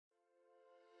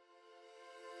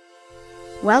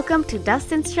Welcome to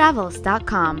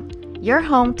Dustin'sTravels.com, your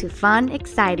home to fun,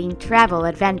 exciting travel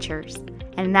adventures.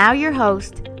 And now your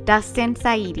host, Dustin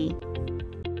Saidi.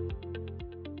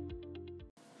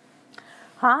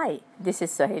 Hi, this is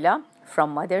Sohila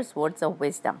from Mother's Words of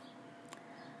Wisdom.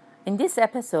 In this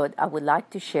episode, I would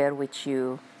like to share with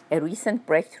you a recent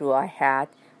breakthrough I had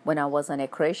when I was on a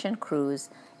Croatian cruise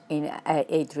in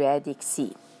Adriatic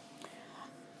Sea.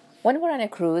 When we were on a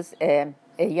cruise,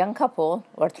 a young couple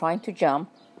were trying to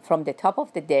jump from the top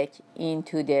of the deck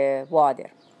into the water.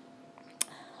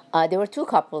 There were two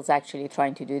couples actually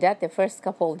trying to do that. The first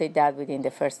couple did that within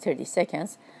the first 30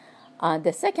 seconds.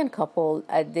 The second couple,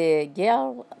 the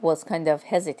girl was kind of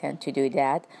hesitant to do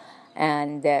that,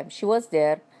 and she was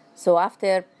there. So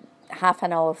after half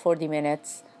an hour, 40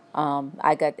 minutes,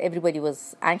 everybody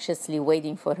was anxiously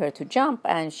waiting for her to jump,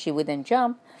 and she wouldn't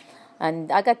jump.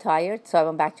 And I got tired, so I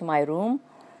went back to my room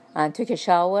and took a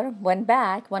shower, went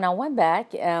back. When I went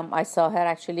back, I saw her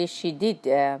actually, she did,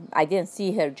 I didn't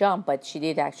see her jump, but she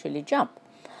did actually jump.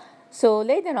 So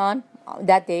later on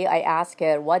that day, I asked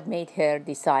her what made her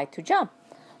decide to jump,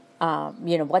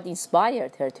 what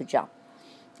inspired her to jump.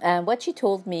 And what she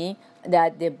told me,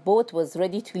 that the boat was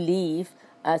ready to leave,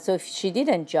 so if she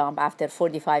didn't jump after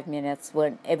 45 minutes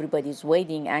when everybody's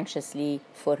waiting anxiously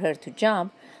for her to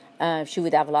jump, she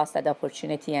would have lost that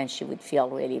opportunity and she would feel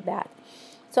really bad.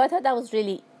 So I thought that was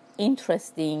really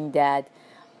interesting that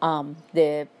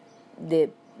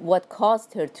what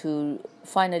caused her to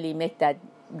finally make that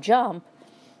jump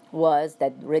was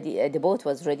that the boat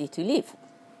was ready to leave.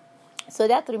 So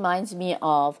that reminds me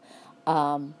of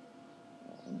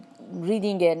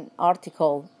reading an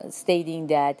article stating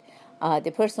that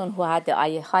the person who had the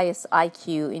highest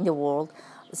IQ in the world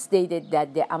stated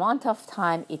that the amount of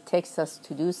time it takes us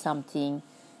to do something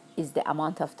is the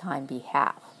amount of time we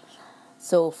have.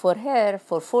 So for her,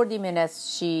 for 40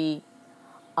 minutes, she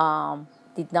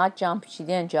did not jump. She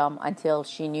didn't jump until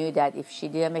she knew that if she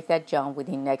didn't make that jump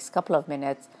within the next couple of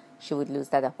minutes, she would lose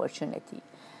that opportunity.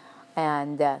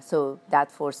 And so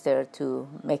that forced her to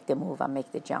make the move and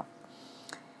make the jump.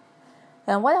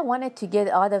 And what I wanted to get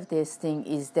out of this thing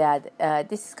is that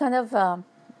this is kind of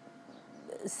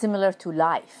similar to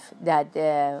life,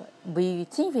 that we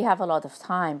think we have a lot of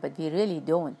time, but we really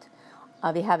don't.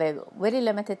 We have a very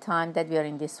limited time that we are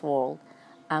in this world,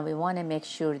 and we want to make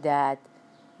sure that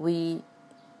we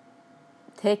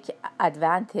take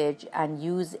advantage and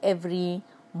use every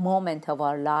moment of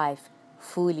our life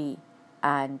fully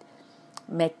and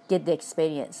get the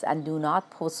experience, and do not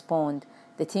postpone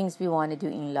the things we want to do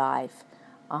in life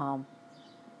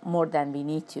more than we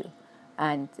need to,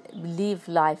 and live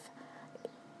life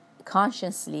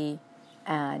consciously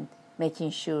and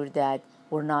making sure that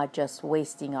we're not just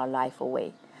wasting our life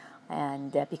away,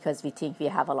 and because we think we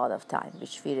have a lot of time,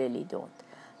 which we really don't.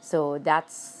 So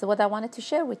that's what I wanted to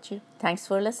share with you. Thanks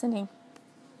for listening.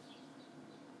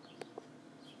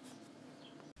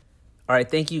 All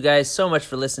right, thank you guys so much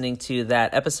for listening to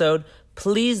that episode.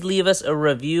 Please leave us a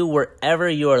review wherever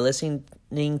you are listening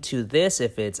to this,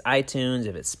 if it's iTunes,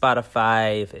 if it's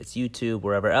Spotify, if it's YouTube,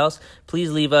 wherever else. Please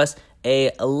leave us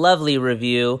a lovely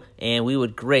review, and we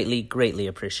would greatly, greatly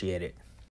appreciate it.